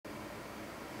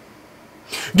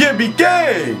Gibby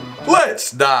gang,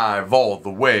 let's dive all the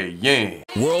way in.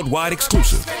 Worldwide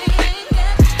exclusive.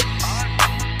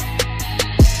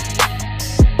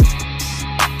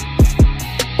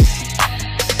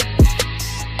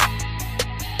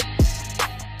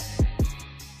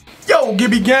 Yo,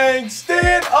 Gibby gang,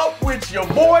 stand up with your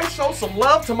boy. Show some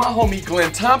love to my homie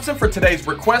Glenn Thompson for today's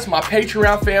request. My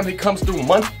Patreon family comes through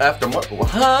month after month.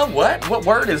 Huh? What? What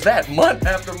word is that? Month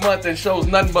after month and shows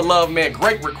nothing but love, man.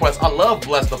 Great request. I love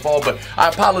BlessTheFall, but I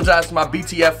apologize to my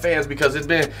BTF fans because it's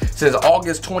been since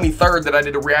August 23rd that I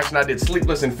did a reaction. I did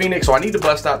Sleepless in Phoenix, so I need to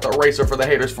bust out the eraser for the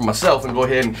haters for myself and go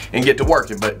ahead and get to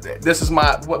working. But this is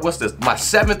my, what's this? My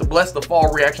 7th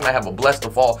BlessTheFall reaction. I have a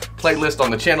BlessTheFall playlist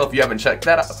on the channel if you haven't checked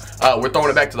that out. We're throwing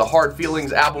it back to the Hard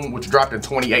Feelings album, which dropped in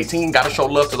 2018. Gotta show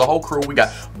love to the whole crew. We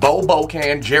got Bo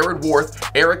Bocan, Jared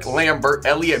Worth, Eric Lambert,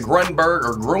 Elliot Grunberg,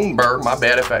 or Grunberg, my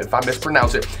bad if I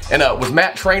mispronounce it. And was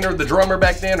Matt Trainer the drummer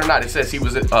back then or not? It says he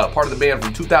was part of the band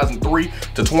from 2003 to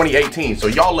 2018. So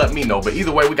y'all let me know. But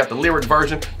either way, we got the lyric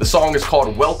version. The song is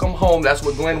called Welcome Home. That's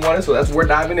what Glenn wanted, so that's what we're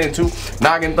diving into.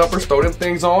 Noggin thumpers, throw them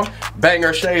things on.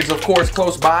 Banger shades, of course,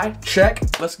 close by. Check.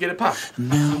 Let's get it poppin'.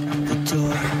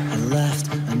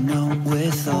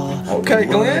 Okay,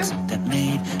 Glenn.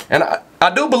 And I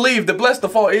do believe that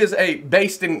BlessTheFall is a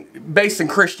based in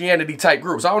Christianity type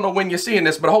group. So I don't know when you're seeing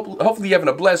this, but hopefully you're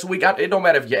having a blessed week. It don't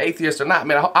matter if you're atheist or not,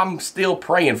 man. I'm still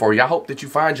praying for you. I hope that you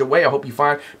find your way. I hope you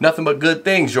find nothing but good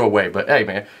things your way. But hey,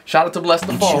 man, shout out to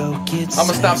BlessTheFall. I'm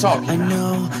gonna stop talking.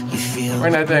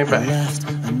 Bring that thing back.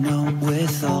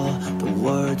 With all the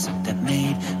words that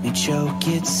made me choke,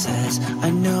 it says,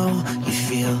 I know you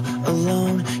feel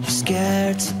alone, you're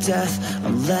scared to death,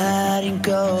 I'm letting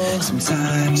go.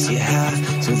 Sometimes you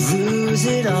have to lose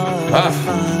it all to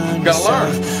find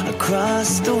yourself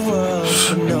across the world,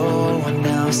 for no one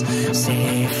else,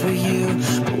 save for you.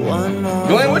 But one more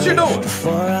Glenn, what you doing?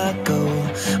 Before I go,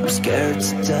 I'm scared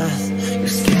to death, you're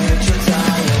scared you'll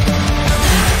die alone.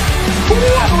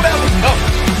 Ooh, I knew that was coming.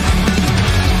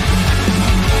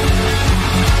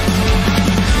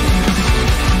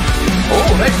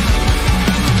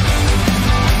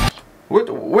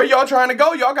 Where y'all trying to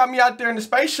go? Y'all got me out there in the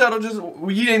space shuttle.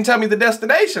 You didn't tell me the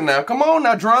destination now. Come on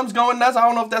now, drums going nuts. I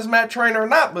don't know if that's Matt Trainer or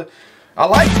not, but I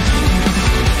like it.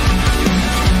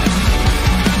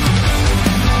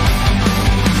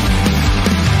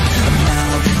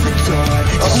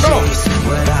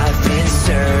 What I've been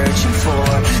searching for,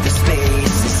 the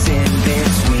spaces in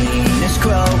between us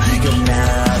grow. You'll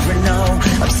never know.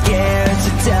 I'm scared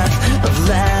to death of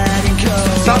letting go.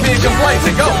 Stop being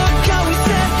complacent. Go.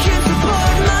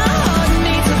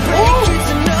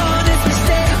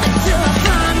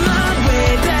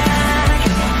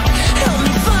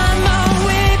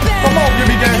 Come on,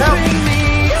 Gibby gang, help.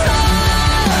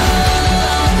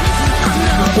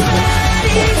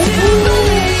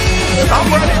 I'm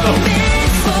ready though.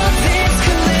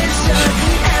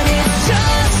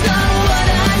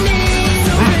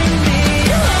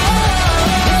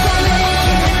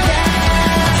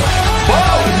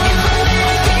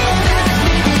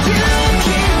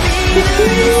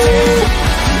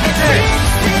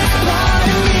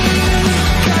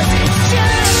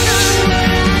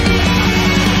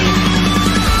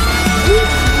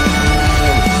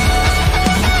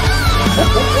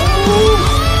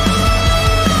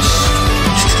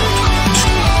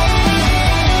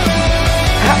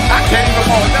 I can't even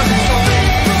hold nothing.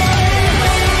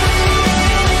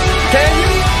 Can you?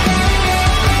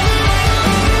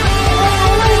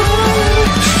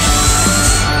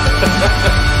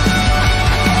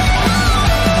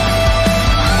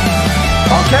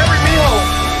 Oh, carry me home.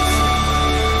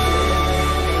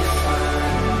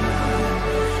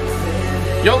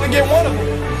 You only get one of them.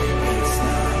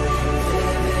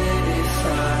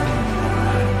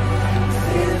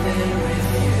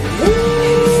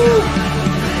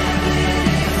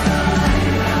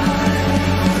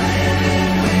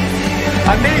 I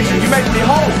need you. You make me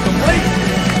whole, complete.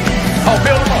 Oh,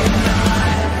 build them up.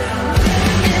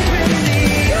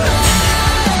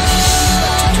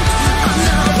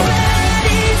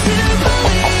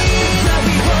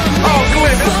 Oh, go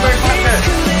in. This is very like that.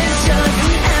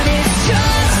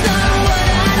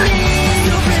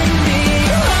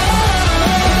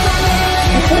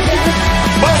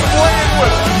 Both playing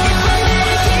with it.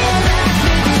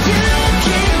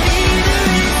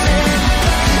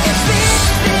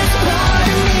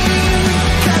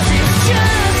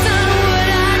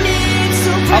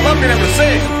 I love being able to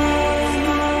sing.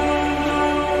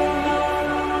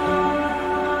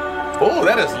 Oh,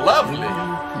 that is lovely.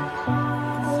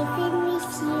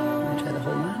 Try the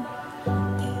whole one.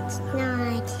 It's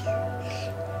not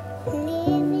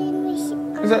living with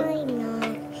you. Is that? I'm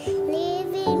not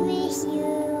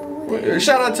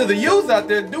Shout out to the youth out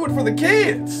there. Do it for the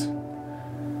kids.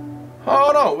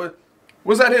 Hold on.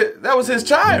 Was that it? That was his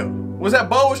child. Was that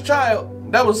Bo's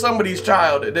child? That was somebody's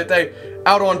child that they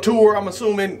out on tour, I'm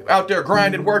assuming, out there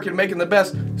grinding, working, making the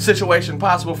best situation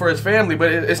possible for his family.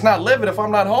 But it's not living if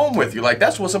I'm not home with you. Like,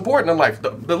 that's what's important in life.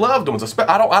 The loved ones.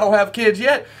 I don't have kids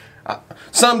yet.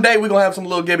 Someday we're gonna have some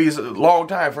little Gibbies a long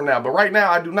time from now, but right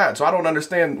now I do not, so I don't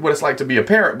understand what it's like to be a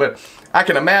parent. But I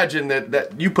can imagine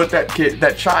that you put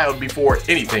that child before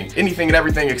anything and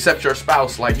everything except your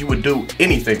spouse. Like, you would do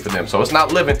anything for them. So it's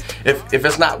not living if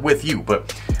it's not with you.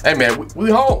 But hey man, we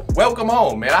home. Welcome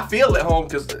home, man. I feel at home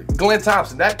because Glenn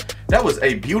Thompson, that was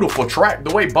a beautiful track.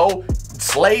 The way Bo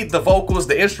slayed the vocals,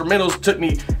 the instrumentals took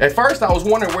me. At first I was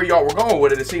wondering where y'all were going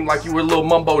with it. It seemed like you were a little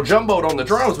mumbo jumboed on the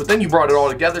drums, but then you brought it all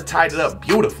together, tied it up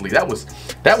beautifully. That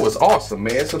was awesome,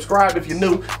 man. Subscribe if you're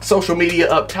new. Social media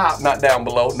up top, not down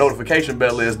below. Notification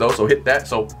bell is though, so hit that.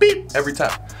 So beep every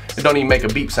time. It don't even make a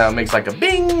beep sound, it makes like a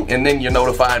bing, and then you're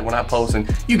notified when I post,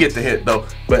 and you get the hit though.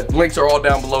 But links are all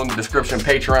down below in the description.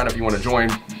 Patreon if you want to join,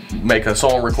 make a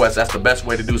song request, that's the best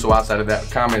way to do so. Outside of that,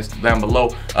 comments down below.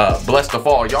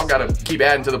 BlessTheFall, y'all gotta keep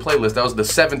adding to the playlist. That was the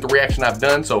 7th reaction I've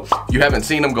done, so if you haven't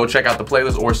seen them, go check out the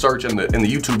playlist or search in the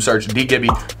YouTube search DGibby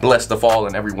BlessTheFall,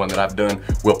 and everyone that I've done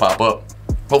will pop up.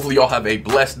 Hopefully y'all have a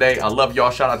blessed day. I love y'all.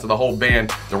 Shout out to the whole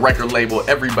band, the record label,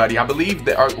 everybody. I believe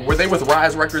were they with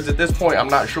Rise Records at this point? I'm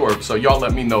not sure, so y'all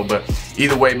let me know. But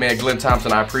either way, man, Glenn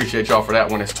Thompson, I appreciate y'all for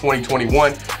that one. It's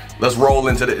 2021. Let's roll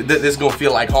into this is gonna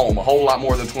feel like home a whole lot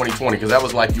more than 2020, because that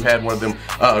was like you had one of them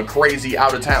crazy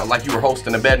out of town, like you were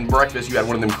hosting a bed and breakfast. You had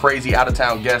one of them crazy out of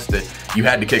town guests that you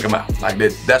had to kick them out. Like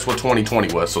that's what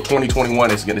 2020 was. So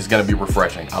 2021 is gonna be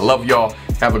refreshing. I love y'all.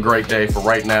 Have a great day. For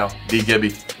right now,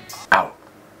 DGibby out.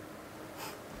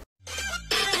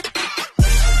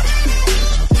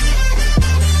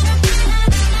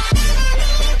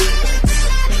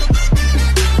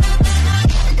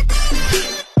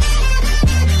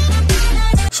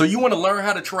 So you want to learn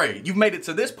how to trade. You've made it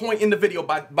to this point in the video.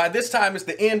 By this time, it's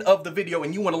the end of the video,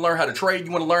 and you want to learn how to trade.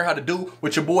 You want to learn how to do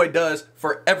what your boy does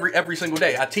for every single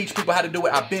day. I teach people how to do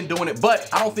it. I've been doing it, but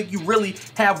I don't think you really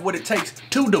have what it takes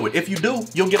to do it. If you do,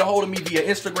 you'll get a hold of me via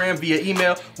Instagram, via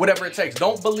email, whatever it takes.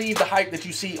 Don't believe the hype that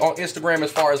you see on Instagram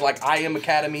as far as like I Am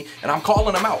Academy, and I'm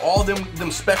calling them out. All them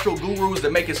special gurus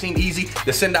that make it seem easy,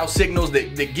 that send out signals,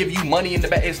 that give you money in the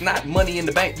bank. It's not money in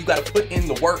the bank. You got to put in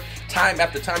the work time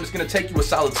after time. It's going to take you a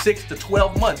solid 6 to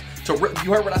 12 months to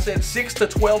you heard what I said, 6 to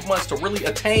 12 months to really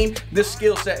attain this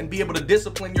skill set and be able to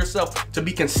discipline yourself to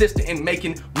be consistent in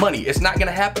making money. It's not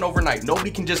gonna happen overnight. Nobody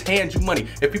can just hand you money.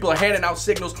 If people are handing out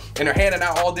signals and they're handing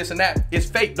out all this and that, it's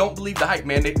fake. Don't believe the hype,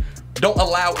 man. Don't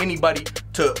allow anybody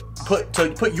to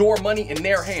put your money in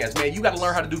their hands, man. You got to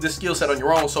learn how to do this skill set on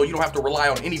your own, so you don't have to rely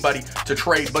on anybody to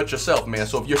trade but yourself, man.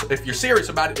 So if you're serious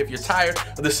about it, if you're tired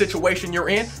of the situation you're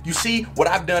in, you see what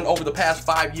I've done over the past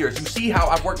 5 years. You see how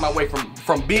I've worked my way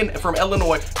from being from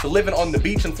Illinois to living on the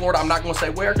beach in Florida. I'm not going to say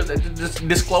where because it's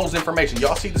disclosed information.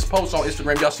 Y'all see this post on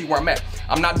Instagram. Y'all see where I'm at.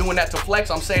 I'm not doing that to flex.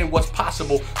 I'm saying what's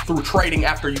possible through trading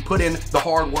after you put in the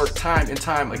hard work time and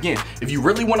time again. If you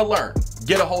really want to learn,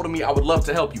 get a hold of me. I would love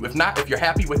to help you. If not, if you're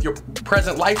happy with your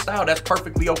present lifestyle, that's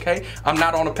perfectly okay. I'm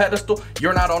not on a pedestal.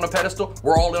 You're not on a pedestal.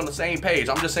 We're all on the same page.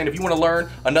 I'm just saying, if you want to learn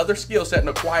another skill set and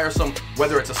acquire some,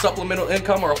 whether it's a supplemental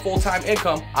income or a full-time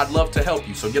income, I'd love to help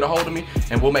you. So get a hold of me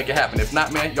and we'll make it happen. If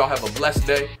not, man, y'all have a blessed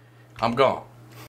day. I'm gone.